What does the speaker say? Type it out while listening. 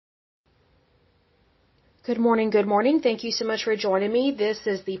Good morning. Good morning. Thank you so much for joining me. This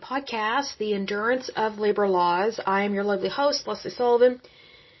is the podcast, The Endurance of Labor Laws. I am your lovely host, Leslie Sullivan.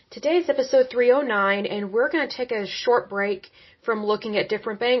 Today is episode 309, and we're going to take a short break from looking at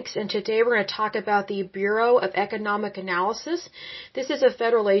different banks, and today we're going to talk about the Bureau of Economic Analysis. This is a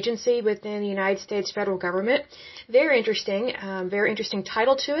federal agency within the United States federal government. Very interesting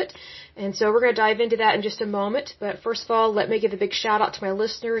title to it, and so we're going to dive into that in just a moment. But first of all, let me give a big shout out to my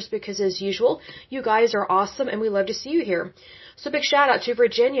listeners because, as usual, you guys are awesome, and we love to see you here. So big shout out to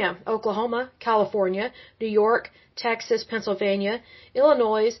Virginia, Oklahoma, California, New York, Texas, Pennsylvania,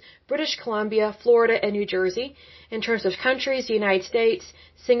 Illinois, British Columbia, Florida, and New Jersey. In terms of countries, the United States,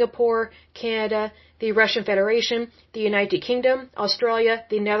 Singapore, Canada, the Russian Federation, the United Kingdom, Australia,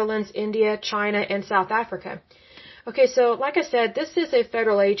 the Netherlands, India, China, and South Africa. Okay, so like I said, this is a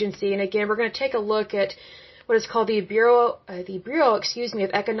federal agency, and again, we're going to take a look at what is called the Bureau of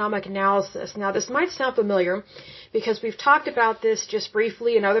Economic Analysis. Now, this might sound familiar because we've talked about this just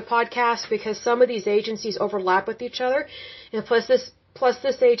briefly in other podcasts because some of these agencies overlap with each other, and plus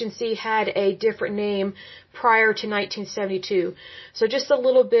this agency had a different name prior to 1972. So just a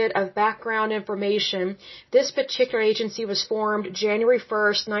little bit of background information. This particular agency was formed January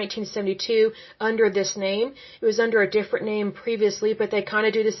 1st, 1972 under this name. It was under a different name previously, but they kind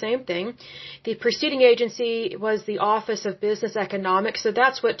of do the same thing. The preceding agency was the Office of Business Economics, so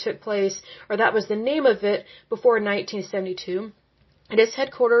that's what took place, or that was the name of it before 1972. It is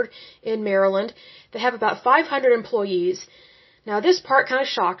headquartered in Maryland. They have about 500 employees. Now, this part kind of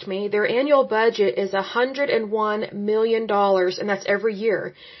shocked me. Their annual budget is $101 million, and that's every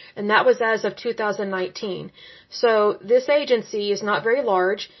year. And that was as of 2019. So this agency is not very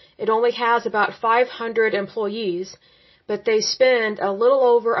large. It only has about 500 employees, but they spend a little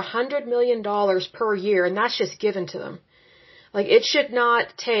over $100 million per year, and that's just given to them. Like, it should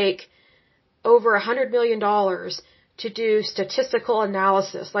not take over $100 million to do statistical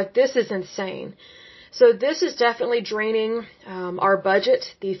analysis. Like, this is insane. So this is definitely draining our budget,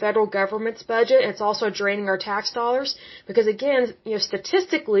 the federal government's budget. It's also draining our tax dollars because, again,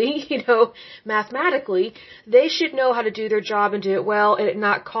 statistically, mathematically, they should know how to do their job and do it well and it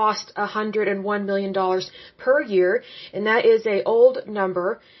not cost $101 million per year. And that is an old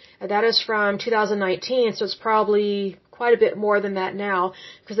number. That is from 2019, so it's probably quite a bit more than that now.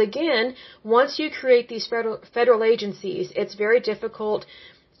 Because, again, once you create these federal agencies, it's very difficult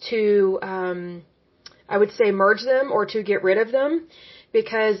to I would say merge them or to get rid of them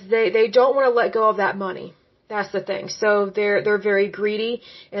because they don't want to let go of that money. That's the thing. So they're very greedy,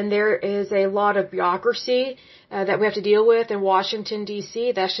 and there is a lot of bureaucracy that we have to deal with in Washington,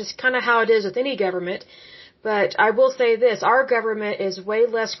 D.C. That's just kind of how it is with any government. But I will say this, our government is way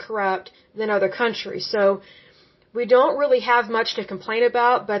less corrupt than other countries. So we don't really have much to complain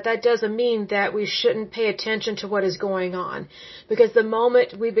about, but that doesn't mean that we shouldn't pay attention to what is going on. Because the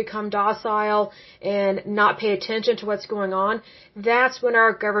moment we become docile and not pay attention to what's going on, that's when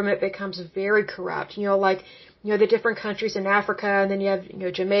our government becomes very corrupt. The different countries in Africa, and then you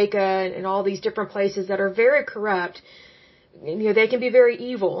have, Jamaica and all these different places that are very corrupt. They can be very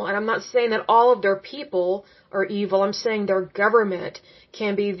evil. And I'm not saying that all of their people are evil. I'm saying their government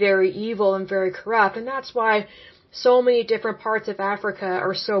can be very evil and very corrupt. And that's why so many different parts of Africa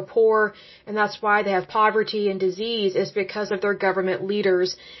are so poor, and that's why they have poverty and disease, is because of their government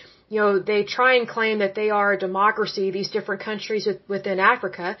leaders. They try and claim that they are a democracy, these different countries within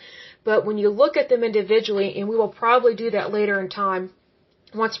Africa, but when you look at them individually, and we will probably do that later in time,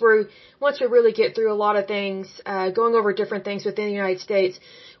 once we really get through a lot of things, going over different things within the United States,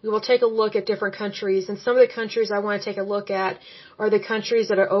 we will take a look at different countries, and some of the countries I want to take a look at are the countries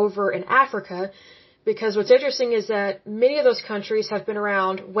that are over in Africa. Because what's interesting is that many of those countries have been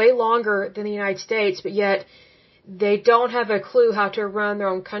around way longer than the United States, but yet they don't have a clue how to run their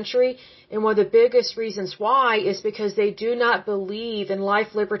own country. And one of the biggest reasons why is because they do not believe in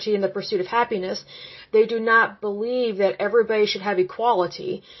life, liberty, and the pursuit of happiness. They do not believe that everybody should have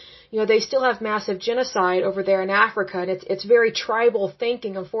equality. They still have massive genocide over there in Africa, and it's very tribal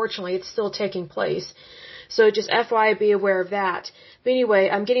thinking, unfortunately. It's still taking place. So just FYI, be aware of that. But anyway,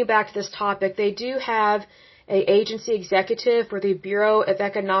 I'm getting back to this topic. They do have an agency executive for the Bureau of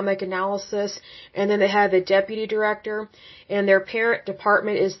Economic Analysis, and then they have a deputy director, and their parent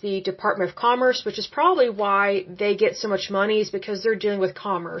department is the Department of Commerce, which is probably why they get so much money, is because they're dealing with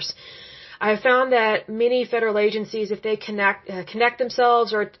commerce. I have found that many federal agencies, if they connect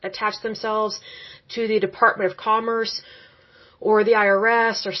themselves or attach themselves to the Department of Commerce or the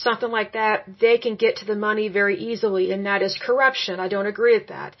IRS or something like that, they can get to the money very easily, and that is corruption. I don't agree with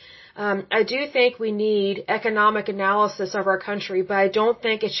that. I do think we need economic analysis of our country, but I don't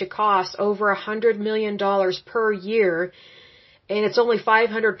think it should cost over $100 million per year. And it's only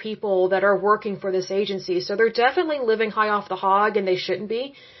 500 people that are working for this agency. So they're definitely living high off the hog, and they shouldn't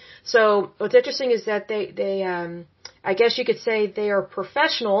be. So what's interesting is that I guess you could say they are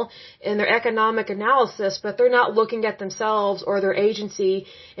professional in their economic analysis, but they're not looking at themselves or their agency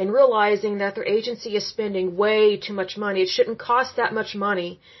and realizing that their agency is spending way too much money. It shouldn't cost that much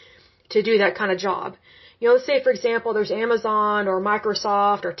money to do that kind of job. Let's say, for example, there's Amazon or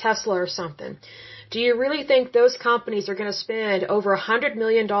Microsoft or Tesla or something. Do you really think those companies are going to spend over $100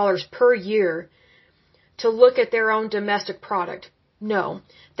 million per year to look at their own domestic product? No.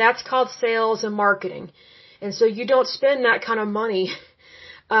 That's called sales and marketing. And so you don't spend that kind of money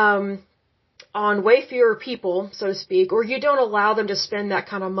on way fewer people, so to speak, or you don't allow them to spend that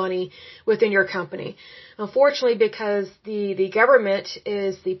kind of money within your company. Unfortunately, because the government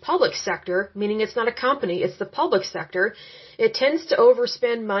is the public sector, meaning it's not a company, it's the public sector, it tends to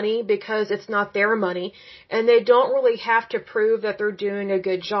overspend money because it's not their money, and they don't really have to prove that they're doing a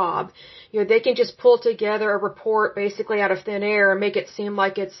good job. They can just pull together a report basically out of thin air and make it seem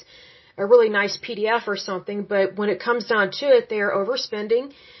like it's a really nice PDF or something, but when it comes down to it, they are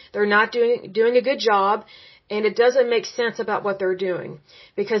overspending, they're not doing a good job, and it doesn't make sense about what they're doing,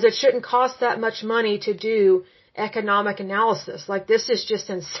 because it shouldn't cost that much money to do economic analysis. Like, this is just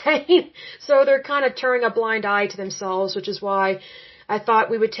insane. So they're kind of turning a blind eye to themselves, which is why I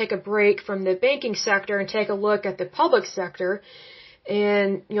thought we would take a break from the banking sector and take a look at the public sector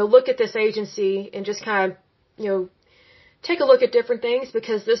and, look at this agency and just kind of, take a look at different things,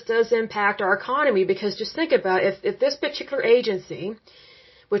 because this does impact our economy. Because just think about it, if this particular agency,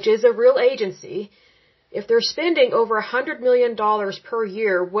 which is a real agency, if they're spending over $100 million per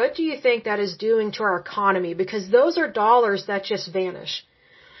year, what do you think that is doing to our economy? Because those are dollars that just vanish.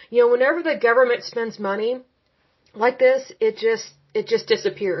 Whenever the government spends money like this, it just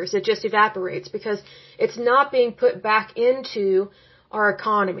disappears. It just evaporates, because it's not being put back into our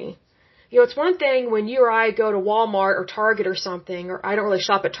economy. It's one thing when you or I go to Walmart or Target or something, or I don't really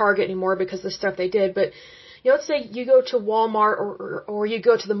shop at Target anymore because of the stuff they did, but let's say you go to Walmart or you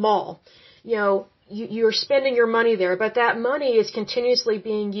go to the mall. You're spending your money there, but that money is continuously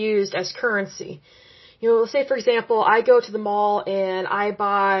being used as currency. Let's say, for example, I go to the mall and I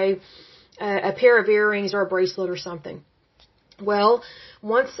buy a pair of earrings or a bracelet or something. Well,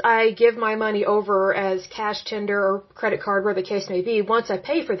 once I give my money over as cash, tender, or credit card, whatever the case may be, once I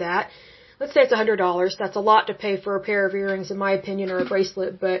pay for that, let's say it's $100. That's a lot to pay for a pair of earrings, in my opinion, or a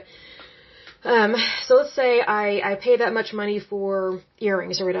bracelet. But so let's say I pay that much money for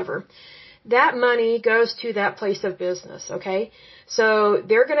earrings or whatever. That money goes to that place of business, okay? So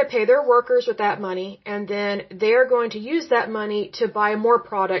they're going to pay their workers with that money, and then they're going to use that money to buy more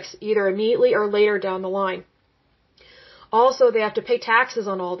products, either immediately or later down the line. Also, they have to pay taxes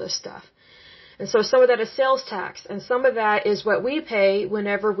on all this stuff. And so some of that is sales tax, and some of that is what we pay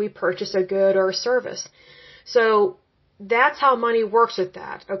whenever we purchase a good or a service. So that's how money works with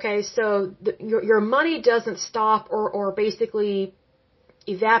that, okay? So your money doesn't stop or basically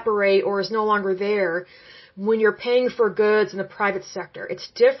evaporate or is no longer there when you're paying for goods in the private sector. It's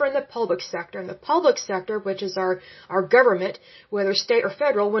different in the public sector. In the public sector, which is our government, whether state or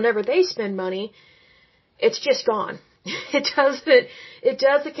federal, whenever they spend money, it's just gone. It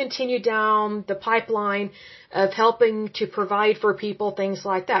doesn't continue down the pipeline of helping to provide for people, things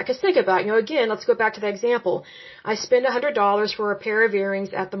like that. Because think about it, again, let's go back to the example. I spend $100 for a pair of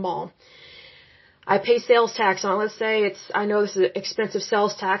earrings at the mall. I pay sales tax on it. Let's say I know this is expensive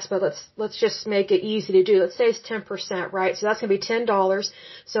sales tax, but let's just make it easy to do. Let's say it's 10%, right? So that's going to be $10.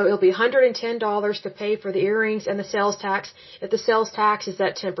 So it'll be $110 to pay for the earrings and the sales tax. If the sales tax is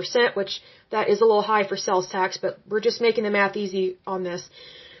at 10%, which that is a little high for sales tax, but we're just making the math easy on this.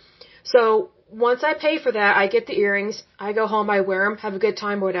 So once I pay for that, I get the earrings, I go home, I wear them, have a good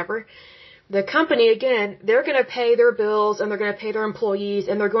time, whatever. The company, again, they're going to pay their bills and they're going to pay their employees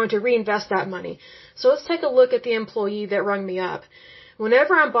and they're going to reinvest that money. So let's take a look at the employee that rung me up.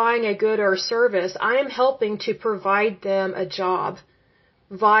 Whenever I'm buying a good or a service, I am helping to provide them a job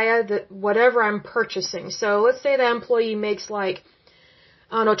via whatever I'm purchasing. So let's say that employee makes like,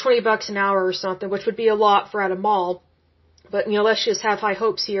 I don't know, $20 an hour or something, which would be a lot for at a mall. But, let's just have high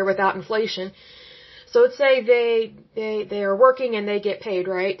hopes here without inflation. So let's say they are working and they get paid,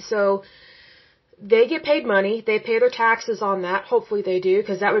 right? So they get paid money. They pay their taxes on that. Hopefully they do,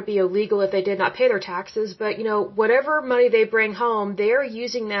 because that would be illegal if they did not pay their taxes. But, whatever money they bring home, they're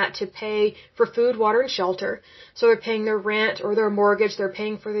using that to pay for food, water, and shelter. So they're paying their rent or their mortgage. They're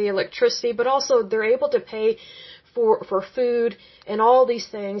paying for the electricity, but also they're able to pay for food and all these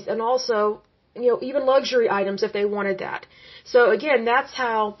things, and also, even luxury items if they wanted that. So again, that's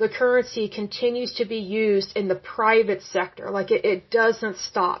how the currency continues to be used in the private sector. Like it doesn't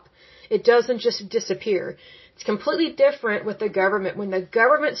stop. It doesn't just disappear. It's completely different with the government. When the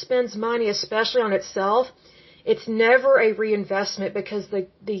government spends money, especially on itself, it's never a reinvestment because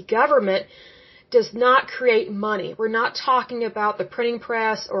the government does not create money. We're not talking about the printing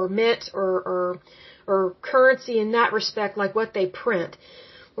press or mint or currency in that respect, like what they print.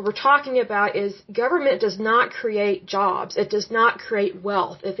 What we're talking about is government does not create jobs. It does not create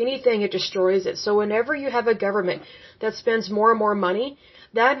wealth. If anything, it destroys it. So whenever you have a government that spends more and more money,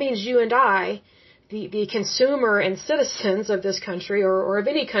 that means you and I, the consumer and citizens of this country or of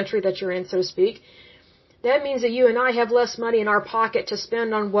any country that you're in, so to speak, that means that you and I have less money in our pocket to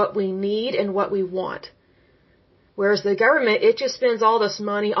spend on what we need and what we want. Whereas the government, it just spends all this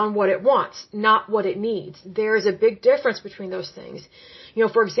money on what it wants, not what it needs. There is a big difference between those things.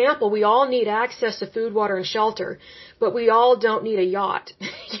 For example, we all need access to food, water, and shelter, but we all don't need a yacht.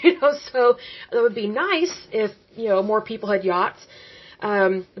 So it would be nice if, more people had yachts.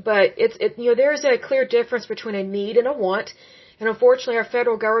 But there's a clear difference between a need and a want. And unfortunately, our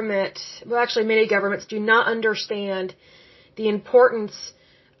federal government, actually many governments do not understand the importance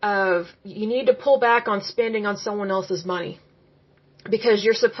of you need to pull back on spending on someone else's money. Because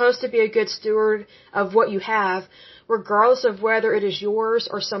you're supposed to be a good steward of what you have, regardless of whether it is yours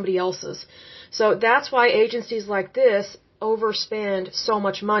or somebody else's. So that's why agencies like this overspend so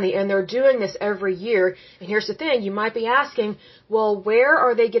much money, and they're doing this every year. And here's the thing, you might be asking, well, where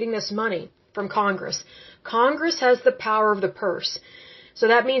are they getting this money? From Congress. Congress has the power of the purse. So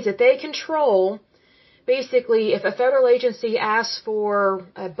that means that they control, basically, if a federal agency asks for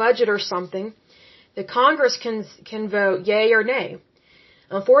a budget or something, the Congress can vote yay or nay.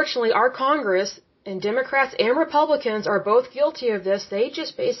 Unfortunately, our Congress, and Democrats and Republicans are both guilty of this. They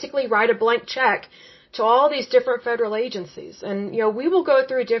just basically write a blank check to all these different federal agencies. And, we will go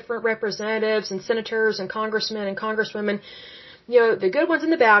through different representatives and senators and congressmen and congresswomen, the good ones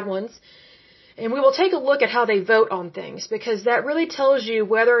and the bad ones. And we will take a look at how they vote on things, because that really tells you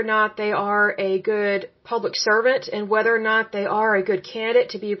whether or not they are a good public servant and whether or not they are a good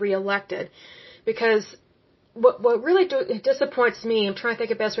candidate to be reelected. Because what really disappoints me, I'm trying to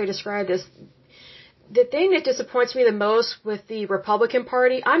think of the best way to describe this, the thing that disappoints me the most with the Republican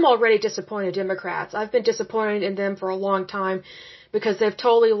Party, I'm already disappointed in Democrats. I've been disappointed in them for a long time because they've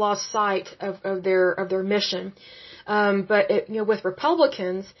totally lost sight of their mission. But with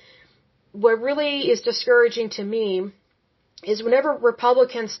Republicans, what really is discouraging to me is whenever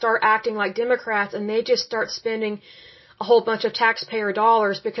Republicans start acting like Democrats and they just start spending a whole bunch of taxpayer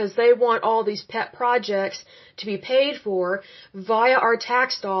dollars because they want all these pet projects to be paid for via our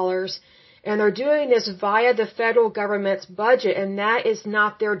tax dollars. And they're doing this via the federal government's budget, and that is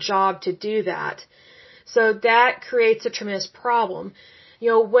not their job to do that. So that creates a tremendous problem.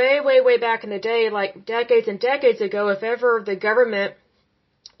 Way back in the day, like decades and decades ago, if ever the government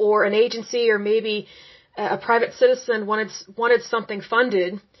or an agency or maybe a private citizen wanted something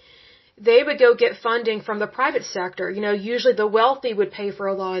funded, they would go get funding from the private sector. Usually the wealthy would pay for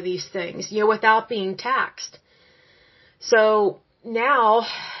a lot of these things, without being taxed. So now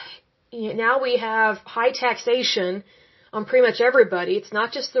we have high taxation on pretty much everybody. It's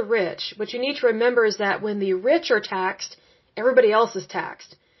not just the rich. What you need to remember is that when the rich are taxed, everybody else is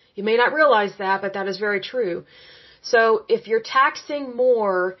taxed. You may not realize that, but that is very true. So if you're taxing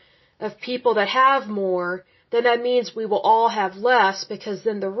more of people that have more, then that means we will all have less, because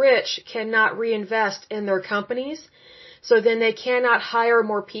then the rich cannot reinvest in their companies. So then they cannot hire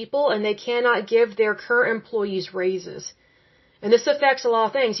more people and they cannot give their current employees raises. And this affects a lot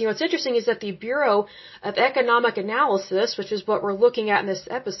of things. What's interesting is that the Bureau of Economic Analysis, which is what we're looking at in this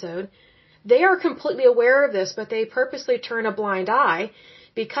episode, they are completely aware of this, but they purposely turn a blind eye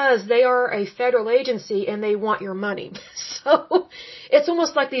because they are a federal agency and they want your money. So it's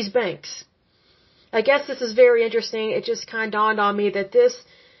almost like these banks. I guess this is very interesting. It just kind of dawned on me that this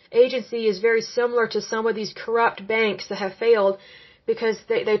agency is very similar to some of these corrupt banks that have failed, because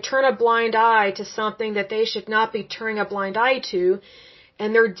they turn a blind eye to something that they should not be turning a blind eye to,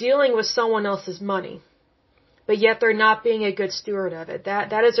 and they're dealing with someone else's money. But yet they're not being a good steward of it.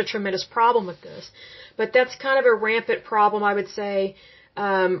 That is a tremendous problem with this. But that's kind of a rampant problem, I would say,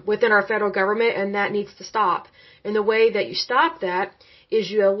 within our federal government, and that needs to stop. And the way that you stop that is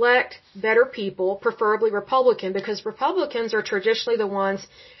you elect better people, preferably Republican, because Republicans are traditionally the ones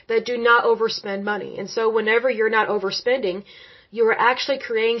that do not overspend money. And so whenever you're not overspending, you are actually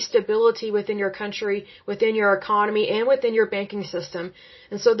creating stability within your country, within your economy, and within your banking system.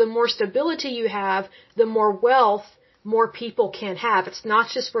 And so the more stability you have, the more wealth more people can have. It's not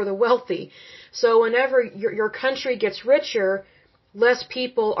just for the wealthy. So whenever your country gets richer, less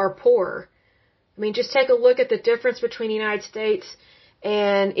people are poor. I mean, just take a look at the difference between the United States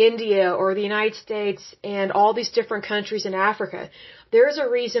and India, or the United States and all these different countries in Africa. There's a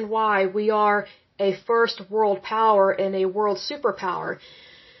reason why we are a first world power and a world superpower,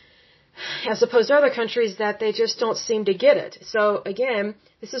 as opposed to other countries that they just don't seem to get it. So again,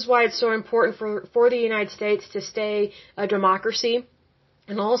 this is why it's so important for the United States to stay a democracy,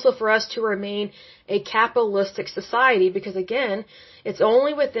 and also for us to remain a capitalistic society, because again, it's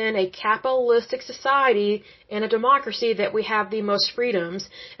only within a capitalistic society and a democracy that we have the most freedoms,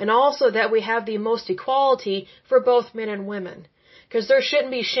 and also that we have the most equality for both men and women. Because there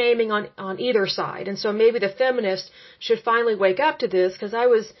shouldn't be shaming on either side. And so maybe the feminists should finally wake up to this, because I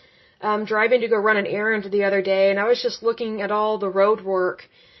was driving to go run an errand the other day, and I was just looking at all the road work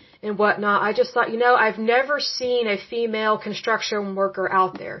and whatnot. I just thought, I've never seen a female construction worker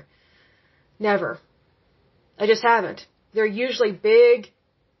out there. Never. I just haven't. They're usually big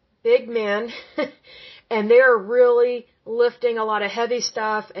men, and they're really lifting a lot of heavy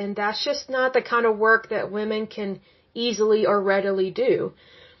stuff, and that's just not the kind of work that women can easily or readily do.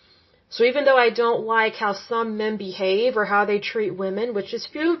 So even though I don't like how some men behave or how they treat women, which is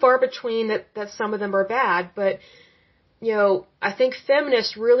few and far between that some of them are bad, but I think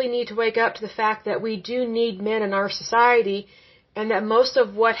feminists really need to wake up to the fact that we do need men in our society, and that most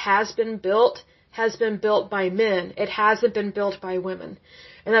of what has been built by men. It hasn't been built by women.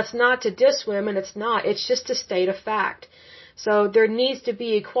 And that's not to diss women, it's not. It's just to state a fact. So there needs to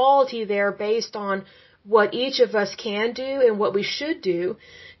be equality there based on what each of us can do and what we should do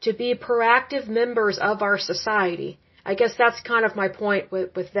to be proactive members of our society. I guess that's kind of my point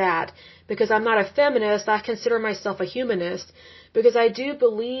with that. Because I'm not a feminist, I consider myself a humanist, because I do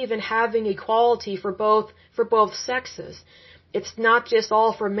believe in having equality for both sexes. It's not just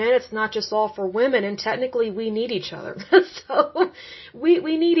all for men, it's not just all for women, and technically we need each other. So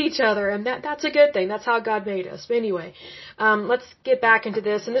we need each other, and that's a good thing. That's how God made us. But anyway, let's get back into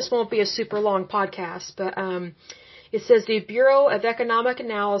this, and this won't be a super long podcast, but it says the Bureau of Economic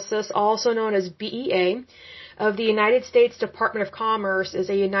Analysis, also known as BEA, of the United States Department of Commerce, is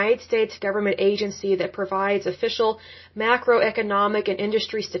a United States government agency that provides official macroeconomic and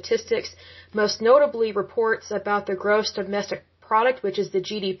industry statistics, most notably reports about the gross domestic product, which is the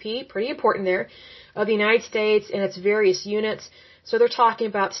GDP, pretty important there, of the United States and its various units. So they're talking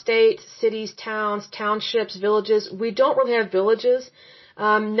about states, cities, towns, townships, villages. We don't really have villages.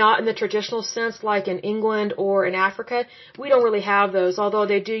 Not in the traditional sense like in England or in Africa. We don't really have those, although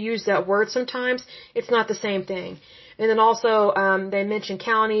they do use that word sometimes. It's not the same thing. And then also, they mention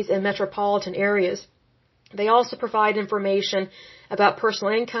counties and metropolitan areas. They also provide information about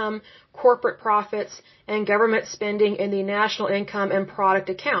personal income, corporate profits, and government spending in the national income and product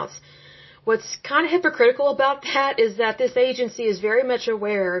accounts. What's kind of hypocritical about that is that this agency is very much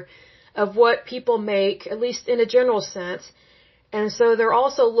aware of what people make, at least in a general sense. And so they're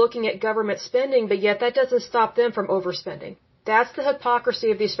also looking at government spending, but yet that doesn't stop them from overspending. That's the hypocrisy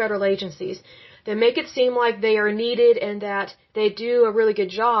of these federal agencies. They make it seem like they are needed and that they do a really good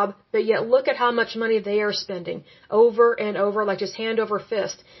job, but yet look at how much money they are spending over and over, like just hand over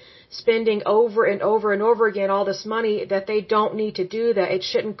fist, spending over and over and over again all this money that they don't need to do that. It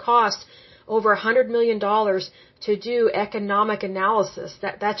shouldn't cost over $100 million to do economic analysis.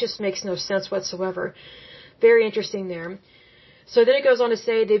 That just makes no sense whatsoever. Very interesting there. So then it goes on to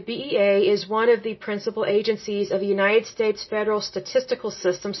say the BEA is one of the principal agencies of the United States Federal Statistical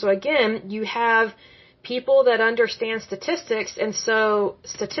System. So again, you have people that understand statistics, and so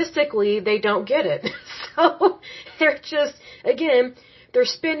statistically they don't get it. So they're just, again, they're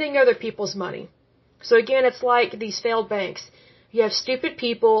spending other people's money. So again, it's like these failed banks. You have stupid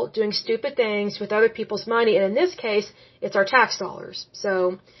people doing stupid things with other people's money, and in this case, it's our tax dollars.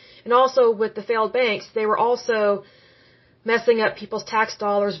 So, and also with the failed banks, they were also messing up people's tax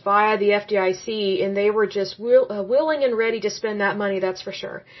dollars via the FDIC, and they were just willing and ready to spend that money, that's for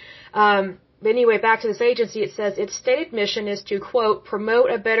sure. But anyway, back to this agency, it says its stated mission is to, quote, promote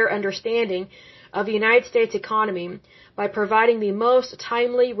a better understanding of the United States economy by providing the most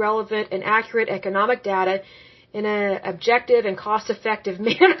timely, relevant, and accurate economic data in an objective and cost-effective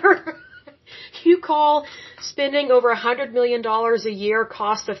manner. You call spending over $100 million a year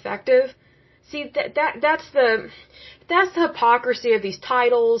cost-effective? See, that's the hypocrisy of these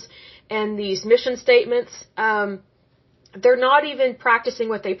titles and these mission statements. They're not even practicing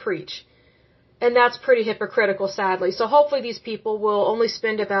what they preach. And that's pretty hypocritical, sadly. So hopefully these people will only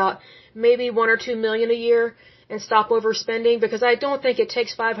spend about maybe 1 or 2 million a year and stop overspending, because I don't think it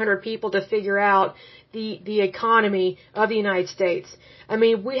takes 500 people to figure out the economy of the United States. I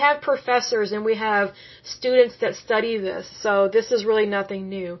mean, we have professors and we have students that study this, so this is really nothing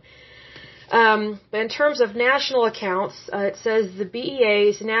new. But in terms of national accounts, it says the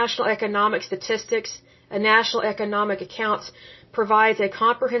BEA's National Economic Statistics and National Economic Accounts provides a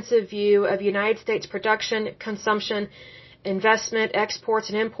comprehensive view of United States production, consumption, investment, exports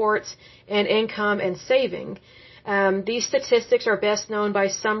and imports, and income and saving. These statistics are best known by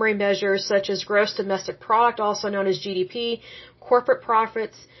summary measures such as gross domestic product, also known as GDP, corporate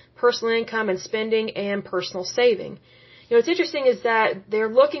profits, personal income and spending, and personal saving. You know, what's interesting is that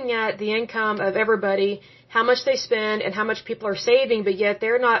they're looking at the income of everybody, how much they spend and how much people are saving, but yet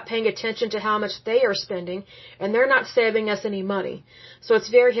they're not paying attention to how much they are spending, and they're not saving us any money. So it's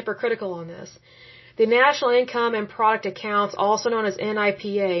very hypocritical on this. The National Income and Product Accounts, also known as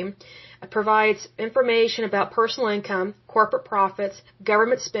NIPA, provides information about personal income, corporate profits,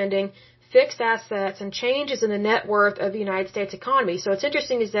 government spending, fixed assets, and changes in the net worth of the United States economy. So what's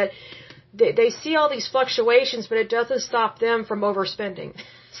interesting is that they see all these fluctuations, but it doesn't stop them from overspending.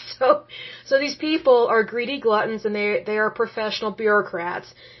 So these people are greedy gluttons, and they are professional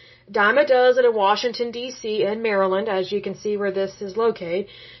bureaucrats. Dime a dozen in Washington, D.C. and Maryland, as you can see where this is located.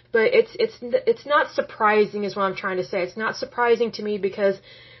 But it's not surprising is what I'm trying to say. It's not surprising to me because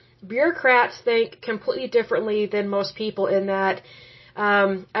bureaucrats think completely differently than most people in that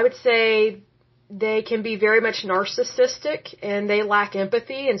I would say they can be very much narcissistic and they lack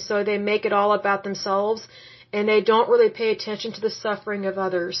empathy, and so they make it all about themselves and they don't really pay attention to the suffering of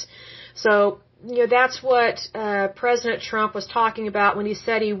others. So, you know, that's what President Trump was talking about when he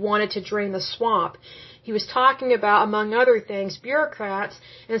said he wanted to drain the swamp. He was talking about, among other things, bureaucrats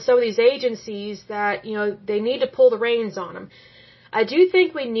and some of these agencies that, you know, they need to pull the reins on them. I do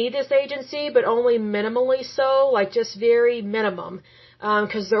think we need this agency, but only minimally so, like just very minimum,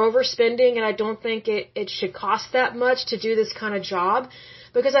 because they're overspending, and I don't think it should cost that much to do this kind of job,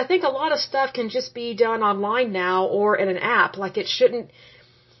 because I think a lot of stuff can just be done online now or in an app. Like it shouldn't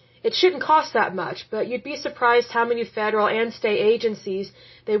cost that much, but you'd be surprised how many federal and state agencies,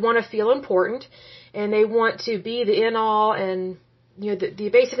 they want to feel important, and they want to be the in-all and, you know,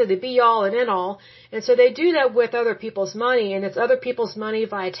 basically the be-all and end-all, and so they do that with other people's money, and it's other people's money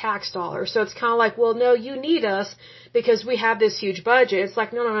via tax dollars. So it's kind of like, well, no, you need us because we have this huge budget. It's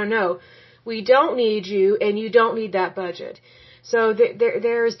like, no. We don't need you, and you don't need that budget. So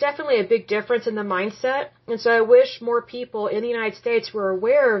there's definitely a big difference in the mindset, and so I wish more people in the United States were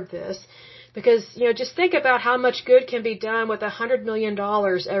aware of this, because, you know, just think about how much good can be done with $100 million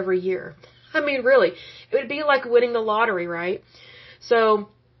every year. I mean, really, it would be like winning the lottery, right? So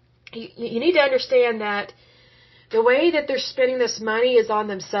you need to understand that the way that they're spending this money is on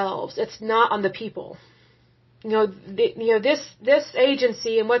themselves. It's not on the people. This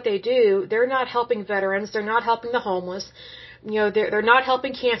agency and what they do, they're not helping veterans. They're not helping the homeless. They're not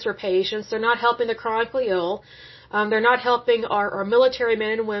helping cancer patients. They're not helping the chronically ill. They're not helping our military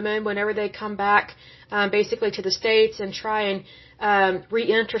men and women whenever they come back, basically to the States and try and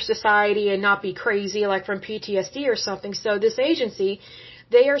re-enter society and not be crazy like from PTSD or something. So this agency,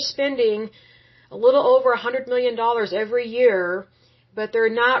 they are spending a little over $100 million every year, but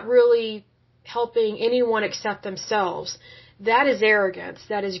they're not really helping anyone except themselves. That is arrogance,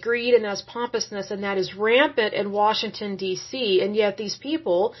 that is greed, and that's pompousness, and that is rampant in Washington, D.C., and yet these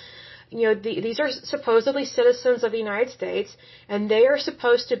people, these are supposedly citizens of the United States, and they are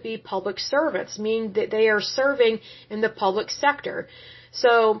supposed to be public servants, meaning that they are serving in the public sector.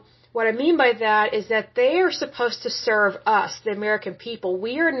 So what I mean by that is that they are supposed to serve us, the American people.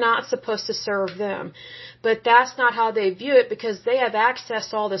 We are not supposed to serve them. But that's not how they view it, because they have access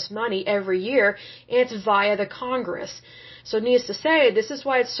to all this money every year, and it's via the Congress. So needless to say, this is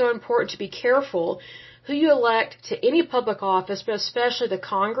why it's so important to be careful who you elect to any public office, but especially the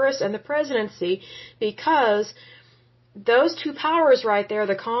Congress and the presidency, because those two powers right there,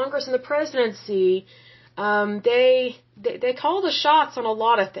 the Congress and the presidency, they call the shots on a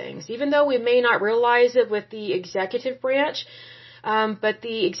lot of things, even though we may not realize it with the executive branch. But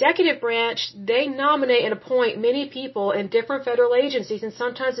the executive branch, they nominate and appoint many people in different federal agencies, and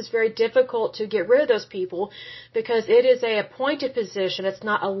sometimes it's very difficult to get rid of those people because it is a appointed position, it's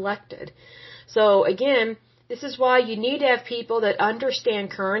not elected. So again, this is why you need to have people that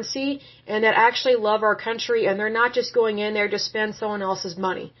understand currency and that actually love our country, and they're not just going in there to spend someone else's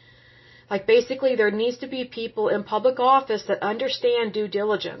money. Like basically there needs to be people in public office that understand due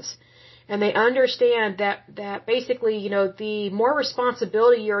diligence. And they understand that basically, the more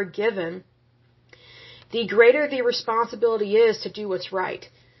responsibility you're given, the greater the responsibility is to do what's right.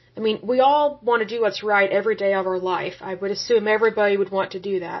 I mean, we all want to do what's right every day of our life. I would assume everybody would want to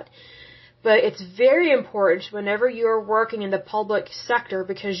do that. But it's very important whenever you're working in the public sector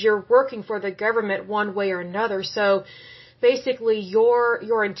because you're working for the government one way or another. So basically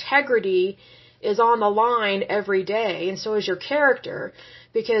your integrity is on the line every day, and so is your character,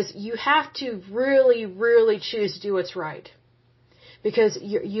 because you have to really, really choose to do what's right. Because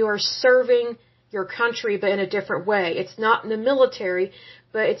you are serving your country, but in a different way. It's not in the military,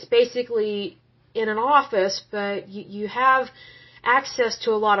 but it's basically in an office, but you have access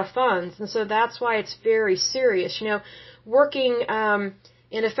to a lot of funds, and so that's why it's very serious. You know, working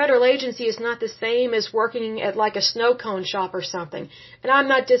in a federal agency is not the same as working at like a snow cone shop or something. And I'm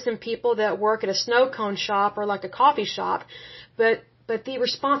not dissing people that work at a snow cone shop or like a coffee shop, but the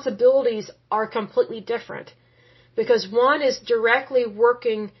responsibilities are completely different. Because one is directly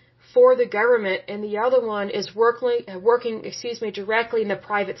working for the government and the other one is working directly in the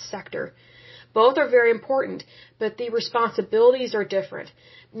private sector. Both are very important, but the responsibilities are different.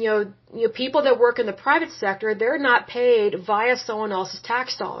 You know, people that work in the private sector, they're not paid via someone else's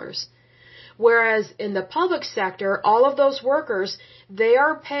tax dollars. Whereas in the public sector, all of those workers, they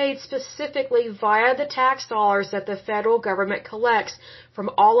are paid specifically via the tax dollars that the federal government collects from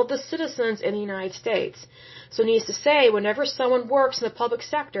all of the citizens in the United States. So needless to say, whenever someone works in the public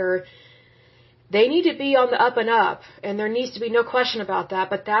sector, they need to be on the up and up, and there needs to be no question about that,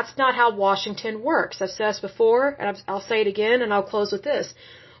 but that's not how Washington works. I've said this before, and I'll say it again, and I'll close with this.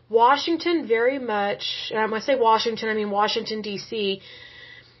 Washington very much, and when I say Washington, I mean Washington, D.C.,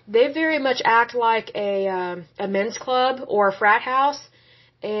 they very much act like a men's club or a frat house,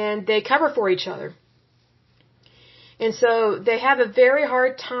 and they cover for each other. And so they have a very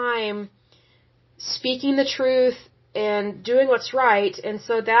hard time speaking the truth and doing what's right, and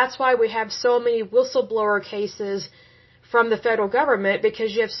so that's why we have so many whistleblower cases from the federal government,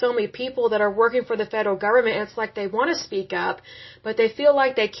 because you have so many people that are working for the federal government, and it's like they want to speak up, but they feel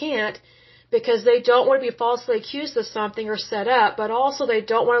like they can't because they don't want to be falsely accused of something or set up, but also they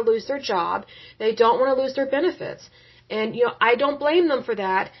don't want to lose their job, they don't want to lose their benefits. And, you know, I don't blame them for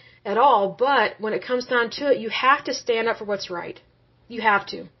that at all, but when it comes down to it, you have to stand up for what's right. You have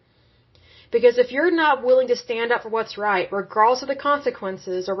to. Because if you're not willing to stand up for what's right, regardless of the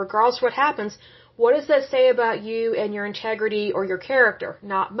consequences or regardless of what happens, what does that say about you and your integrity or your character?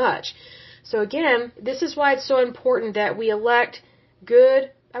 Not much. So again, this is why it's so important that we elect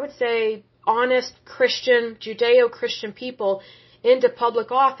good, I would say, honest Christian, Judeo-Christian people into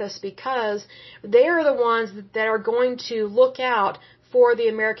public office, because they are the ones that are going to look out for the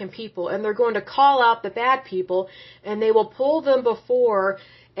American people, and they're going to call out the bad people, and they will pull them before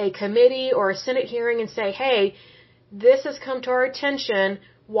a committee or a Senate hearing and say, hey, this has come to our attention.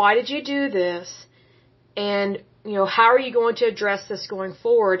 Why did you do this? And, you know, how are you going to address this going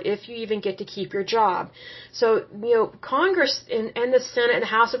forward if you even get to keep your job? So, you know, Congress and the Senate and the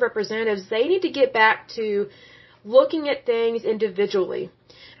House of Representatives, they need to get back to looking at things individually,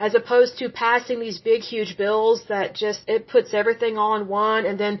 as opposed to passing these big, huge bills that just, it puts everything all in one,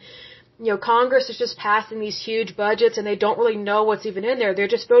 and then, you know, Congress is just passing these huge budgets and they don't really know what's even in there. They're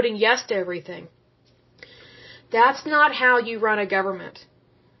just voting yes to everything. That's not how you run a government.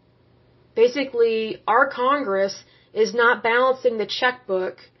 Basically, our Congress is not balancing the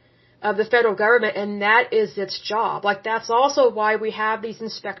checkbook of the federal government, and that is its job. Like, that's also why we have these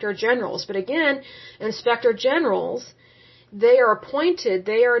inspector generals. But again, inspector generals, they are appointed.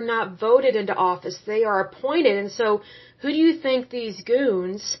 They are not voted into office. They are appointed. And so who do you think these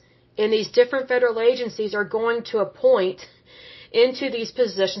goons in these different federal agencies are going to appoint into these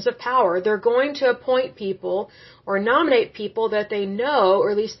positions of power? They're going to appoint people or nominate people that they know,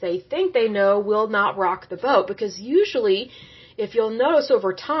 or at least they think they know, will not rock the boat. Because usually, if you'll notice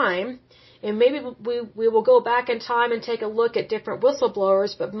over time, and maybe we will go back in time and take a look at different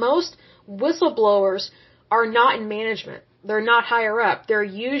whistleblowers, but most whistleblowers are not in management. They're not higher up. They're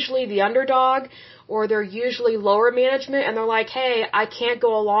usually the underdog, or they're usually lower management, and they're like, hey, I can't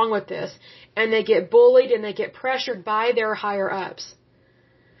go along with this. And they get bullied and they get pressured by their higher ups.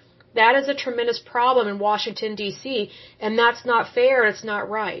 That is a tremendous problem in Washington, D.C., and that's not fair and it's not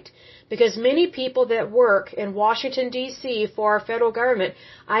right. Because many people that work in Washington, D.C. for our federal government,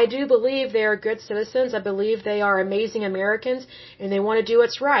 I do believe they are good citizens. I believe they are amazing Americans, and they want to do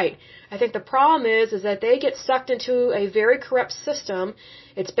what's right. I think the problem is that they get sucked into a very corrupt system.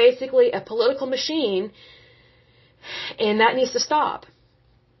 It's basically a political machine, and that needs to stop.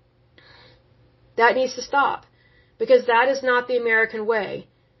 That needs to stop. Because that is not the American way.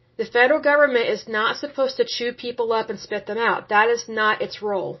 The federal government is not supposed to chew people up and spit them out. That is not its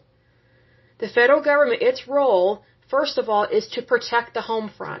role. The federal government, its role, first of all, is to protect the home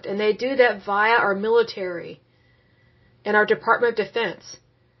front. And they do that via our military and our Department of Defense.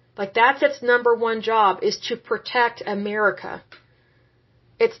 Like, that's its number one job, is to protect America.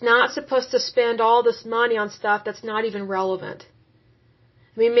 It's not supposed to spend all this money on stuff that's not even relevant.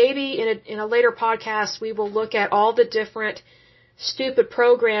 I mean, maybe in a later podcast we will look at all the different stupid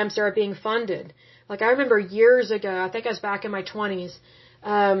programs that are being funded. Like, I remember years ago, I think I was back in my 20s,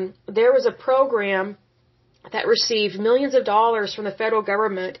 there was a program that received millions of dollars from the federal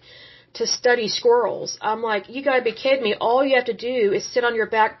government to study squirrels. I'm like, you gotta be kidding me. All you have to do is sit on your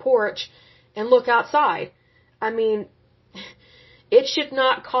back porch and look outside. I mean, it should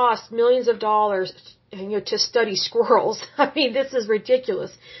not cost millions of dollars, to study squirrels. I mean, this is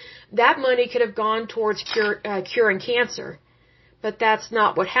ridiculous. That money could have gone towards curing cancer, but that's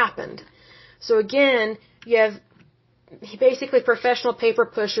not what happened. So again, you have basically professional paper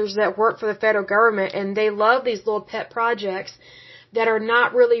pushers that work for the federal government, and they love these little pet projects that are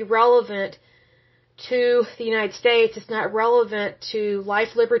not really relevant to the United States. It's not relevant to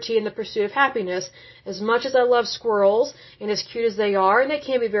life, liberty, and the pursuit of happiness. As much as I love squirrels, and as cute as they are, and they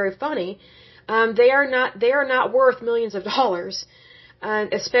can be very funny, they are not worth millions of dollars,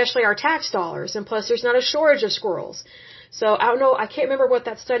 especially our tax dollars. And plus, there's not a shortage of squirrels. So I don't know, I can't remember what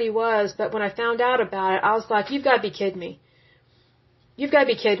that study was, but when I found out about it, I was like, you've got to be kidding me. You've got to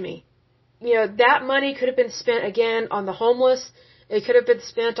be kidding me. That money could have been spent again on the homeless. It could have been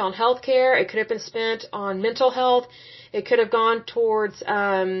spent on health care. It could have been spent on mental health. It could have gone towards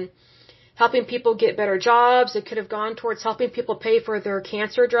helping people get better jobs. It could have gone towards helping people pay for their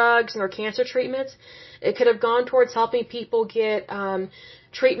cancer drugs and their cancer treatments. It could have gone towards helping people get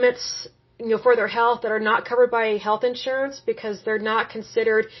treatments, for their health that are not covered by health insurance because they're not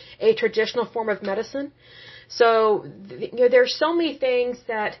considered a traditional form of medicine. So, there's so many things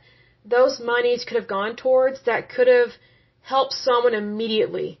that those monies could have gone towards that could have helped someone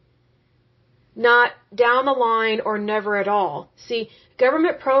immediately, not down the line or never at all. See,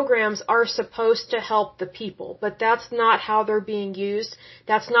 government programs are supposed to help the people, but that's not how they're being used.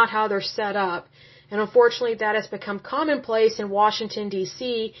 That's not how they're set up. And unfortunately, that has become commonplace in Washington,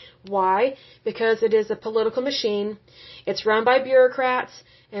 D.C. Why? Because it is a political machine. It's run by bureaucrats,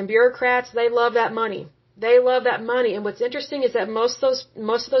 and bureaucrats, they love that money. They love that money. And what's interesting is that most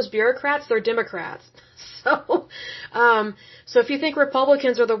of those bureaucrats, they're Democrats. So if you think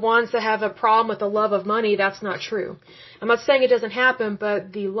Republicans are the ones that have a problem with the love of money, that's not true. I'm not saying it doesn't happen,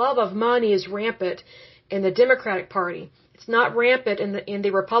 but the love of money is rampant in the Democratic Party. It's not rampant in the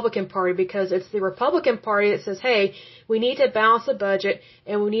Republican Party, because it's the Republican Party that says, hey, we need to balance the budget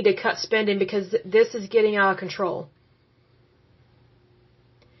and we need to cut spending because this is getting out of control.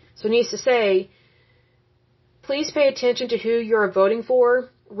 So it needs to say, please pay attention to who you're voting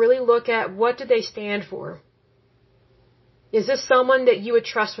for. Really look at what do they stand for. Is this someone that you would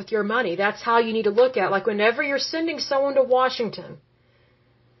trust with your money? That's how you need to look at. Like, whenever you're sending someone to Washington,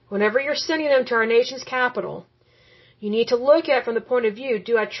 whenever you're sending them to our nation's capital, you need to look at from the point of view,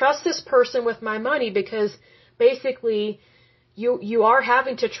 do I trust this person with my money? Because basically, you are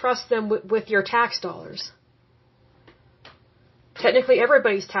having to trust them with your tax dollars. Technically,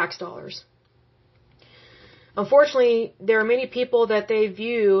 everybody's tax dollars. Unfortunately, there are many people that they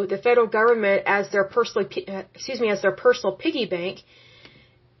view the federal government as their personal piggy bank.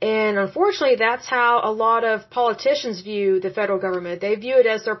 And unfortunately, that's how a lot of politicians view the federal government. They view it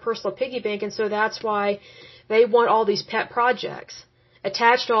as their personal piggy bank, and so that's why they want all these pet projects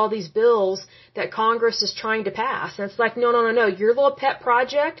attached to all these bills that Congress is trying to pass. And it's like, no. Your little pet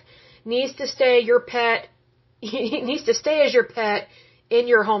project needs to stay as your pet in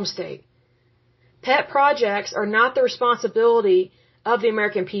your home state. Pet projects are not the responsibility of the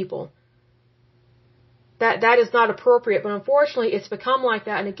American people. That is not appropriate, but unfortunately it's become like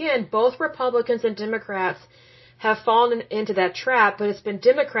that. And again, both Republicans and Democrats have fallen into that trap, but it's been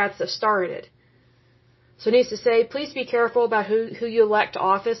Democrats that started it. So it needs to say, please be careful about who you elect to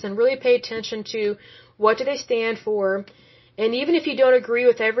office and really pay attention to what do they stand for. And even if you don't agree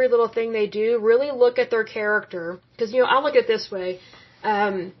with every little thing they do, really look at their character. Because, I look at it this way.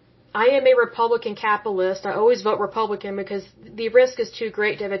 I am a Republican capitalist. I always vote Republican because the risk is too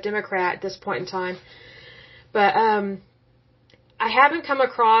great to have a Democrat at this point in time. But I haven't come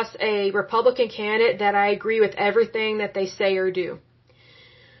across a Republican candidate that I agree with everything that they say or do.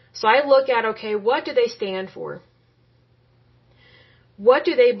 So I look at, okay, what do they stand for? What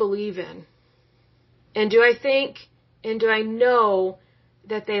do they believe in? And do I think and do I know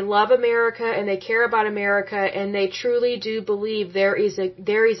that they love America and they care about America and they truly do believe there is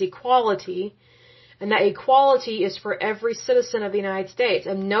equality and that equality is for every citizen of the United States.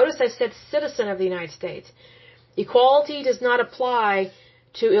 And notice I said citizen of the United States. Equality does not apply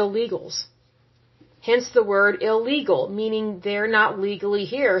to illegals. Hence the word illegal, meaning they're not legally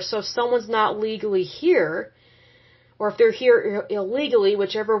here. So if someone's not legally here, or if they're here illegally,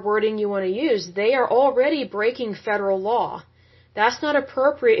 whichever wording you want to use, they are already breaking federal law. That's not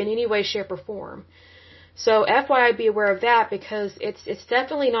appropriate in any way, shape, or form. So FYI, be aware of that, because it's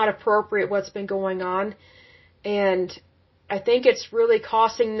definitely not appropriate what's been going on. And I think it's really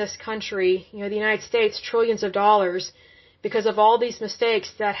costing this country, the United States, trillions of dollars because of all these mistakes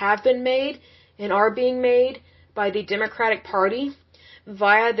that have been made and are being made by the Democratic Party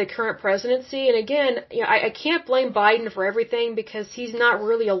via the current presidency. And again, I can't blame Biden for everything, because he's not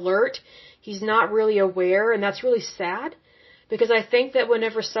really alert. He's not really aware, and that's really sad. Because I think that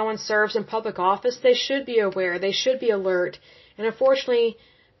whenever someone serves in public office, they should be aware, they should be alert. And unfortunately,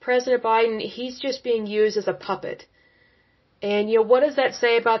 President Biden, he's just being used as a puppet. And, what does that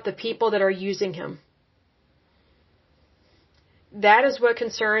say about the people that are using him? That is what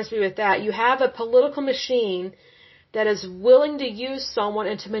concerns me with that. You have a political machine that is willing to use someone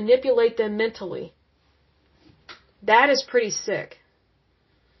and to manipulate them mentally. That is pretty sick.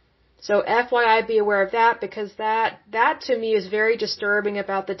 So FYI, be aware of that, because that to me is very disturbing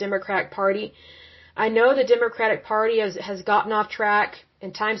about the Democratic Party. I know the Democratic Party has gotten off track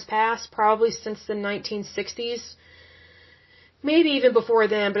in times past, probably since the 1960s. Maybe even before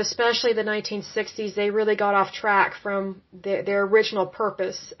then, but especially the 1960s, they really got off track from their original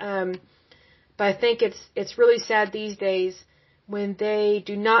purpose. But I think it's really sad these days when they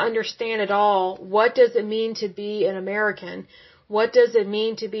do not understand at all what does it mean to be an American. What does it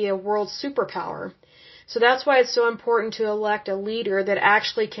mean to be a world superpower? So that's why it's so important to elect a leader that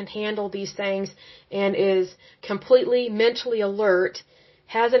actually can handle these things and is completely mentally alert,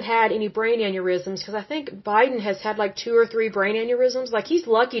 hasn't had any brain aneurysms, because I think Biden has had like 2 or 3 brain aneurysms. Like, he's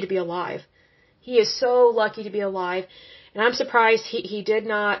lucky to be alive. He is so lucky to be alive. And I'm surprised he did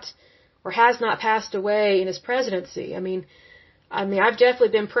not or has not passed away in his presidency. I mean, I've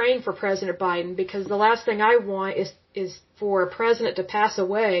definitely been praying for President Biden, because the last thing I want is for a president to pass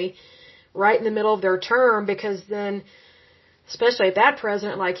away right in the middle of their term, because then, especially a bad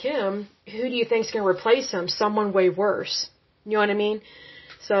president like him, who do you think is going to replace him? Someone way worse. You know what I mean?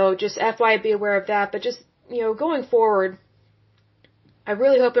 So just FYI, be aware of that. But just, going forward, I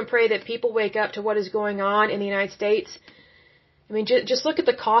really hope and pray that people wake up to what is going on in the United States. I mean, just look at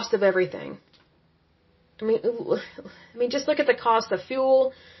the cost of everything. I mean, just look at the cost of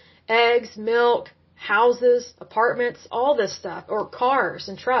fuel, eggs, milk, houses, apartments, all this stuff, or cars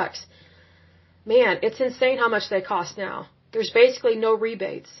and trucks. Man, it's insane how much they cost now. There's basically no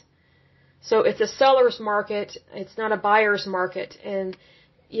rebates. So it's a seller's market. It's not a buyer's market. And,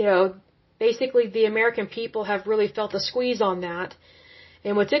 basically the American people have really felt the squeeze on that.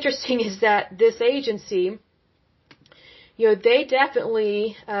 And what's interesting is that this agency, they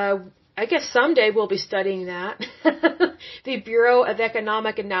definitely, I guess someday we'll be studying that, the Bureau of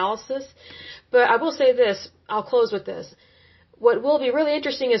Economic Analysis. But I will say this, I'll close with this. What will be really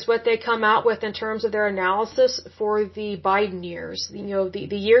interesting is what they come out with in terms of their analysis for the Biden years,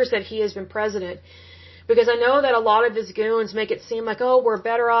 the years that he has been president. Because I know that a lot of his goons make it seem like, oh, we're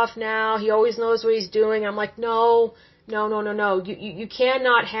better off now, he always knows what he's doing. I'm like, no. You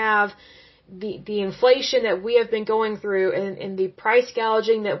cannot have the inflation that we have been going through and the price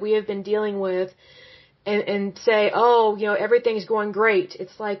gouging that we have been dealing with and say, oh, everything's going great.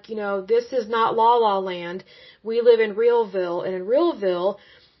 It's like, this is not La La Land. We live in Realville, and in Realville,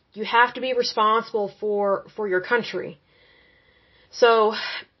 you have to be responsible for your country. So,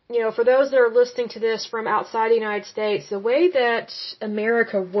 for those that are listening to this from outside the United States, the way that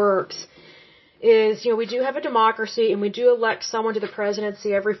America works is, we do have a democracy, and we do elect someone to the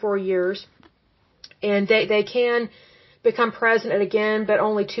presidency every 4 years. And they can become president again, but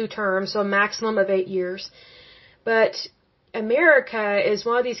only 2 terms, so a maximum of 8 years. But America is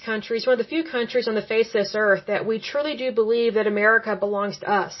one of these countries, one of the few countries on the face of this earth that we truly do believe that America belongs to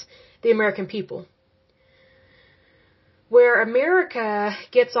us, the American people. Where America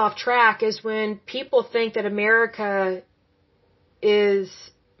gets off track is when people think that America is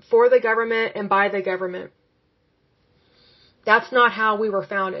for the government and by the government. That's not how we were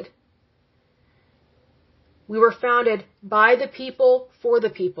founded. We were founded by the people, for the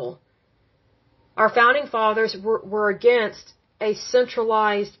people. Our founding fathers were against a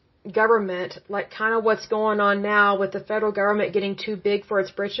centralized government, like kind of what's going on now with the federal government getting too big for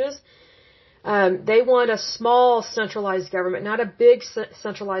its britches. They want a small centralized government, not a big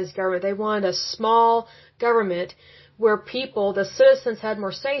centralized government. They want a small government where people, the citizens, had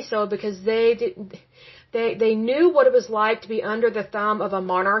more say-so because they knew what it was like to be under the thumb of a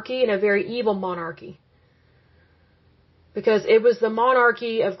monarchy, and a very evil monarchy. Because it was the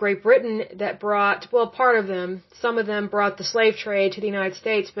monarchy of Great Britain that brought, well, part of them, some of them brought the slave trade to the United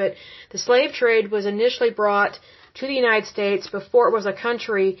States, but the slave trade was initially brought to the United States before it was a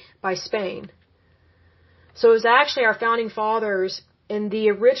country by Spain. So it was actually our founding fathers and the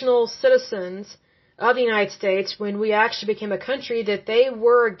original citizens of the United States, when we actually became a country, that they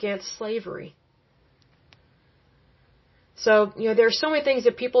were against slavery. So, there's so many things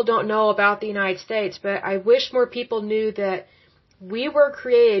that people don't know about the United States, but I wish more people knew that we were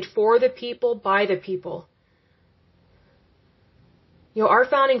created for the people, by the people. Our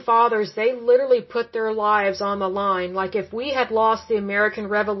founding fathers, they literally put their lives on the line. Like, if we had lost the American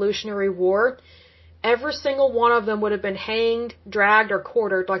Revolutionary War, every single one of them would have been hanged, dragged, or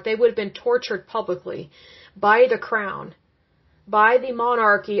quartered. Like, they would have been tortured publicly by the crown, by the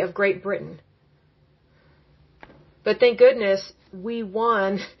monarchy of Great Britain. But thank goodness we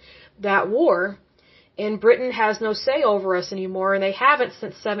won that war, and Britain has no say over us anymore, and they haven't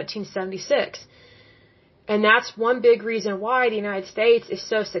since 1776. And that's one big reason why the United States is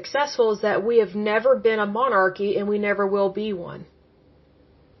so successful, is that we have never been a monarchy, and we never will be one.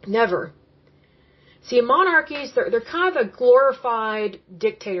 Never. See, monarchies, they're kind of a glorified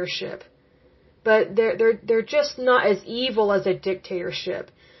dictatorship, but they're just not as evil as a dictatorship.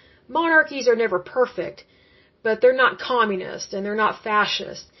 Monarchies are never perfect, but they're not communist and they're not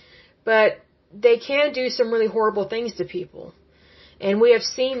fascist, but they can do some really horrible things to people. And we have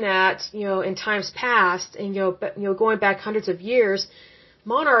seen that, in times past, and, going back hundreds of years,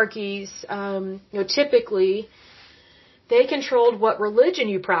 monarchies, typically, they controlled what religion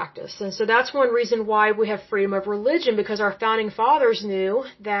you practice. And so that's one reason why we have freedom of religion, because our founding fathers knew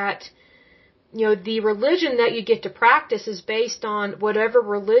that, the religion that you get to practice is based on whatever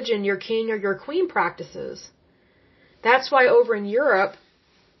religion your king or your queen practices. That's why over in Europe,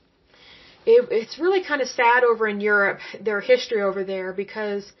 it's really kind of sad over in Europe, their history over there,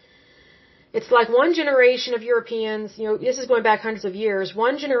 because it's like one generation of Europeans, this is going back hundreds of years,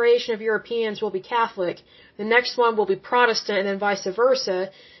 one generation of Europeans will be Catholic, the next one will be Protestant, and then vice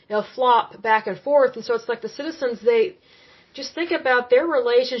versa. They'll flop back and forth, and so it's like the citizens, they just think about their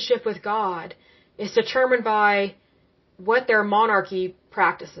relationship with God is determined by what their monarchy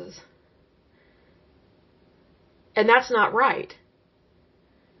practices. And that's not right.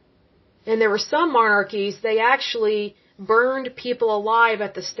 And there were some monarchies, they actually burned people alive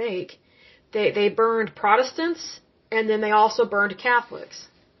at the stake. They burned Protestants, and then they also burned Catholics.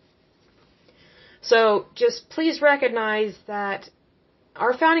 So just please recognize that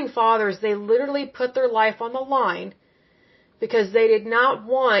our founding fathers, they literally put their life on the line because they did not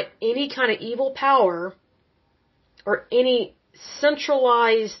want any kind of evil power or any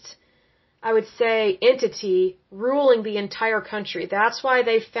centralized, I would say, entity ruling the entire country. That's why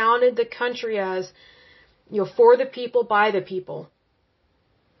they founded the country as, for the people, by the people.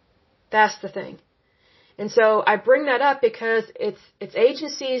 That's the thing. And so I bring that up because it's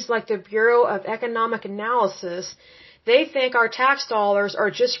agencies like the Bureau of Economic Analysis, they think our tax dollars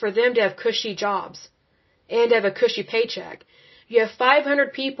are just for them to have cushy jobs and have a cushy paycheck. You have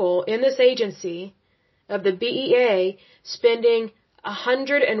 500 people in this agency of the BEA spending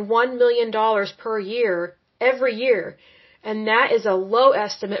 $101 million per year, every year. And that is a low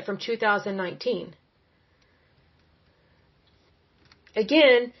estimate from 2019.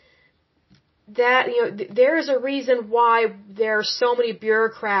 Again, that, there is a reason why there are so many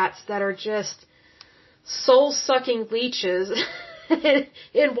bureaucrats that are just soul-sucking leeches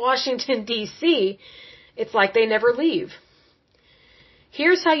in Washington, D.C. It's like they never leave.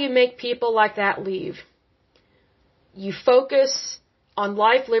 Here's how you make people like that leave. You focus on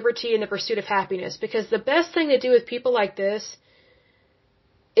life, liberty, and the pursuit of happiness. Because the best thing to do with people like this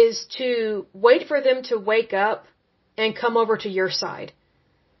is to wait for them to wake up and come over to your side.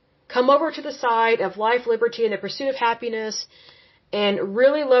 Come over to the side of life, liberty, and the pursuit of happiness, and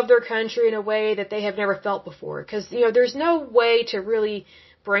really love their country in a way that they have never felt before. Because, there's no way to really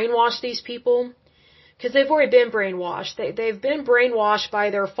brainwash these people, because they've already been brainwashed. They've been brainwashed by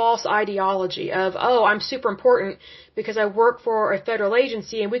their false ideology of, oh, I'm super important because I work for a federal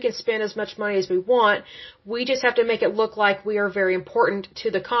agency and we can spend as much money as we want. We just have to make it look like we are very important to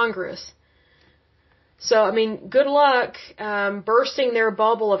the Congress. So, good luck bursting their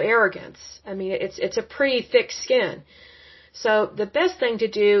bubble of arrogance. It's a pretty thick skin. So the best thing to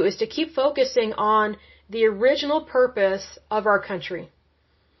do is to keep focusing on the original purpose of our country.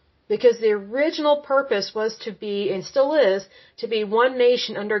 Because the original purpose was to be, and still is, to be one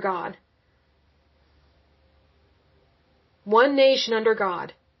nation under God. One nation under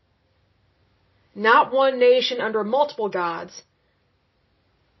God. Not one nation under multiple gods.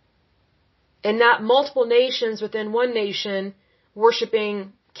 And not multiple nations within one nation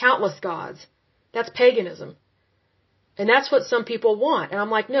worshiping countless gods. That's paganism. And that's what some people want. And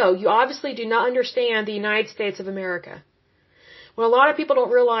I'm like, no, you obviously do not understand the United States of America. What a lot of people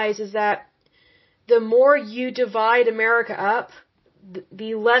don't realize is that the more you divide America up,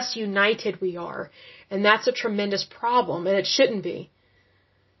 the less united we are. And that's a tremendous problem, and it shouldn't be.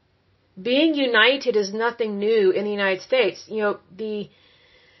 Being united is nothing new in the United States. You know, the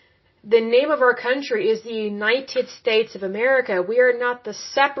name of our country is the United States of America. We are not the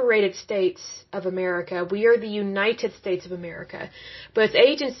separated states of America. We are the United States of America. But it's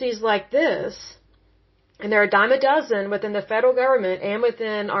agencies like this, and there are a dime a dozen within the federal government and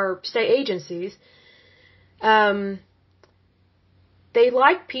within our state agencies, they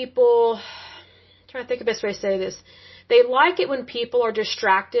like people, I'm trying to think of the best way to say this. They like it when people are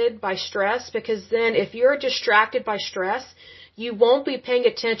distracted by stress, because then if you're distracted by stress, you won't be paying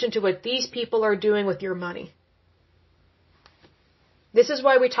attention to what these people are doing with your money. This is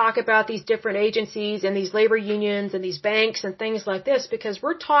why we talk about these different agencies and these labor unions and these banks and things like this, because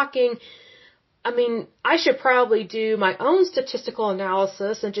we're talking, I mean, I should probably do my own statistical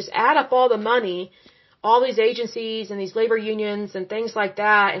analysis and just add up all the money, all these agencies and these labor unions and things like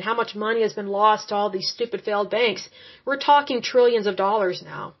that, and how much money has been lost to all these stupid failed banks. We're talking trillions of dollars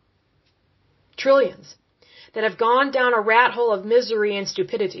now. Trillions. That have gone down a rat hole of misery and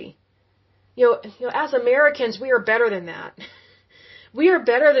stupidity. You know, as Americans, we are better than that. We are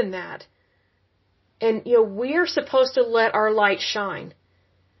better than that. And, we are supposed to let our light shine.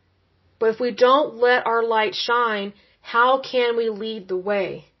 But if we don't let our light shine, how can we lead the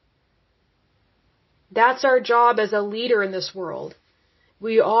way? That's our job as a leader in this world.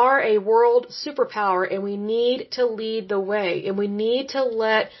 We are a world superpower, and we need to lead the way, and we need to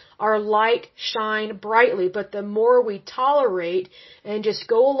let our light shine brightly. But the more we tolerate and just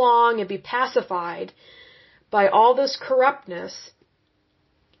go along and be pacified by all this corruptness,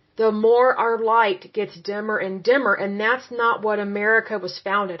 the more our light gets dimmer and dimmer, and that's not what America was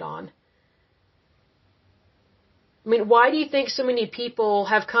founded on. I mean, why do you think so many people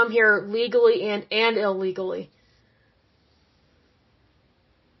have come here legally and illegally?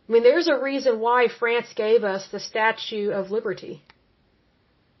 I mean, there's a reason why France gave us the Statue of Liberty.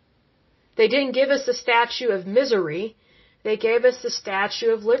 They didn't give us the Statue of Misery. They gave us the Statue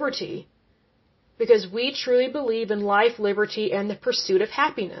of Liberty. Because we truly believe in life, liberty, and the pursuit of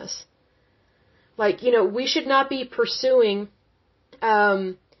happiness. Like, we should not be pursuing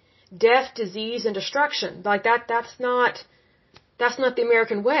death, disease, and destruction. Like, that's not the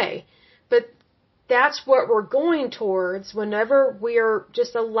American way. But that's what we're going towards whenever we are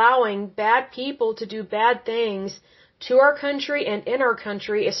just allowing bad people to do bad things to our country and in our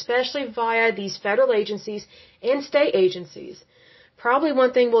country, especially via these federal agencies and state agencies. Probably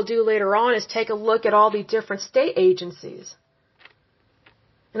one thing we'll do later on is take a look at all the different state agencies.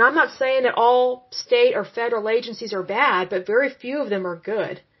 And I'm not saying that all state or federal agencies are bad, but very few of them are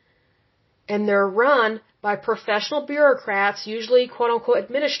good. And they're run by professional bureaucrats, usually quote-unquote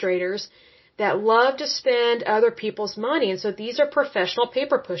administrators, that love to spend other people's money. And so these are professional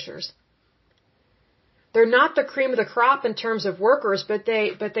paper pushers. They're not the cream of the crop in terms of workers, but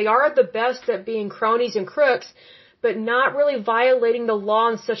they are the best at being cronies and crooks, but not really violating the law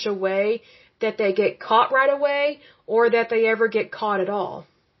in such a way that they get caught right away or that they ever get caught at all.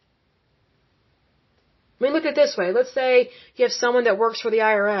 I mean, look at it this way. Let's say you have someone that works for the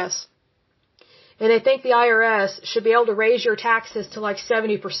IRS, and they think the IRS should be able to raise your taxes to like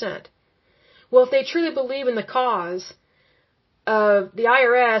 70%. Well, if they truly believe in the cause of the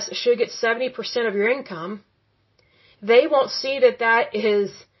IRS should get 70% of your income, they won't see that that is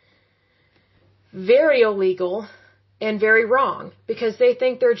very illegal and very wrong, because they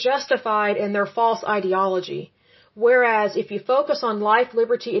think they're justified in their false ideology. Whereas if you focus on life,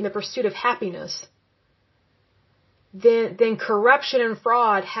 liberty, and the pursuit of happiness, then corruption and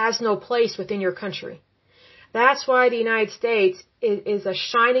fraud has no place within your country. That's why the United States is a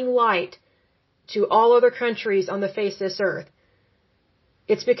shining light to all other countries on the face of this earth.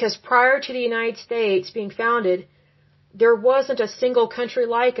 It's because prior to the United States being founded, there wasn't a single country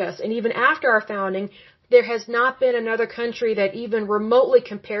like us. And even after our founding, there has not been another country that even remotely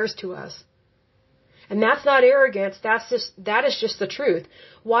compares to us. And that's not arrogance, that is just the truth.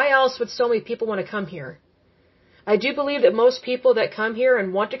 Why else would so many people want to come here? I do believe that most people that come here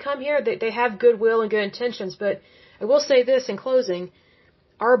and want to come here, they have goodwill and good intentions, but I will say this in closing.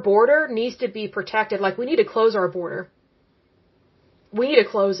 Our border needs to be protected. Like, we need to close our border. We need to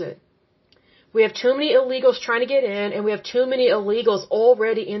close it. We have too many illegals trying to get in, and we have too many illegals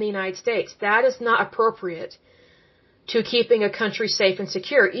already in the United States. That is not appropriate to keeping a country safe and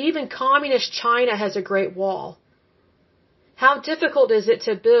secure. Even communist China has a Great Wall. How difficult is it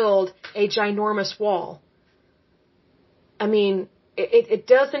to build a ginormous wall? I mean, it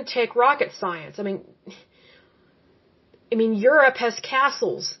doesn't take rocket science. I mean, Europe has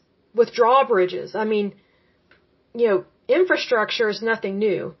castles with drawbridges. I mean, infrastructure is nothing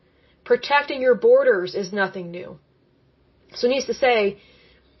new. Protecting your borders is nothing new. So needless to say,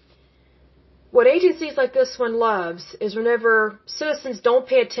 what agencies like this one loves is whenever citizens don't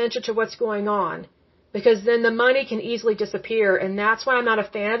pay attention to what's going on, because then the money can easily disappear, and that's why I'm not a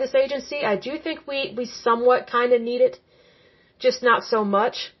fan of this agency. I do think we somewhat kind of need it, just not so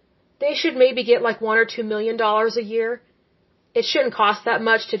much. They should maybe get like $1 or $2 million a year. It shouldn't cost that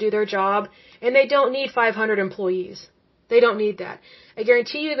much to do their job, and they don't need 500 employees. They don't need that. I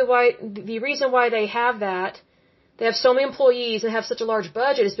guarantee you the reason why they have that, they have so many employees and have such a large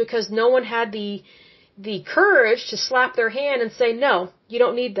budget, is because no one had the courage to slap their hand and say, no, you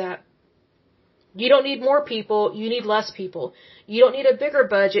don't need that. You don't need more people, you need less people. You don't need a bigger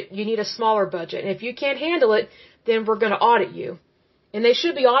budget, you need a smaller budget. And if you can't handle it, then we're going to audit you. And they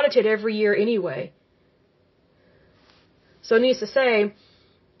should be audited every year anyway. So needless to say,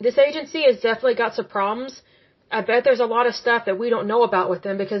 this agency has definitely got some problems. I bet there's a lot of stuff that we don't know about with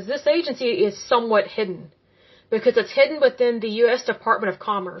them, because this agency is somewhat hidden. Because it's hidden within the U.S. Department of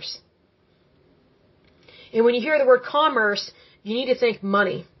Commerce. And when you hear the word commerce, you need to think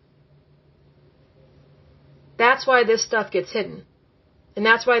money. That's why this stuff gets hidden. And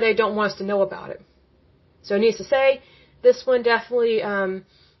that's why they don't want us to know about it. So needless to say, this one definitely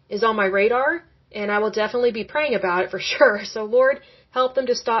is on my radar, and I will definitely be praying about it for sure. So Lord, help them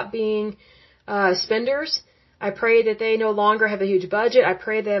to stop being spenders. I pray that they no longer have a huge budget. I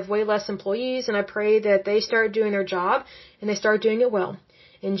pray they have way less employees, and I pray that they start doing their job and they start doing it well.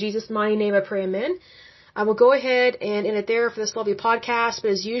 In Jesus' mighty name I pray, amen. I will go ahead and end it there for this lovely podcast,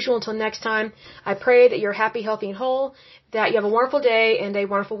 but as usual, until next time, I pray that you're happy, healthy, and whole, that you have a wonderful day and a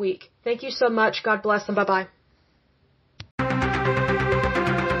wonderful week. Thank you so much. God bless, and bye-bye.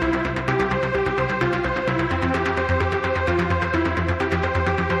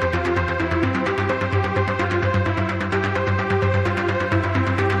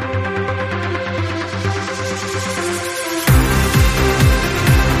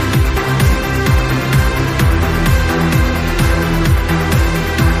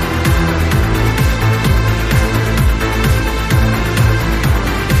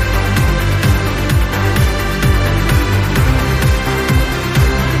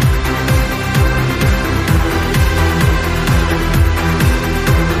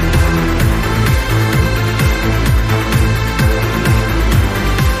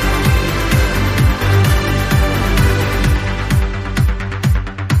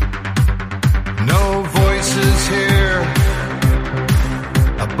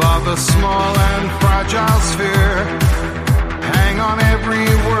 A small and fragile sphere, hang on every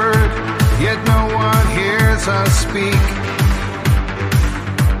word, yet no one hears us speak.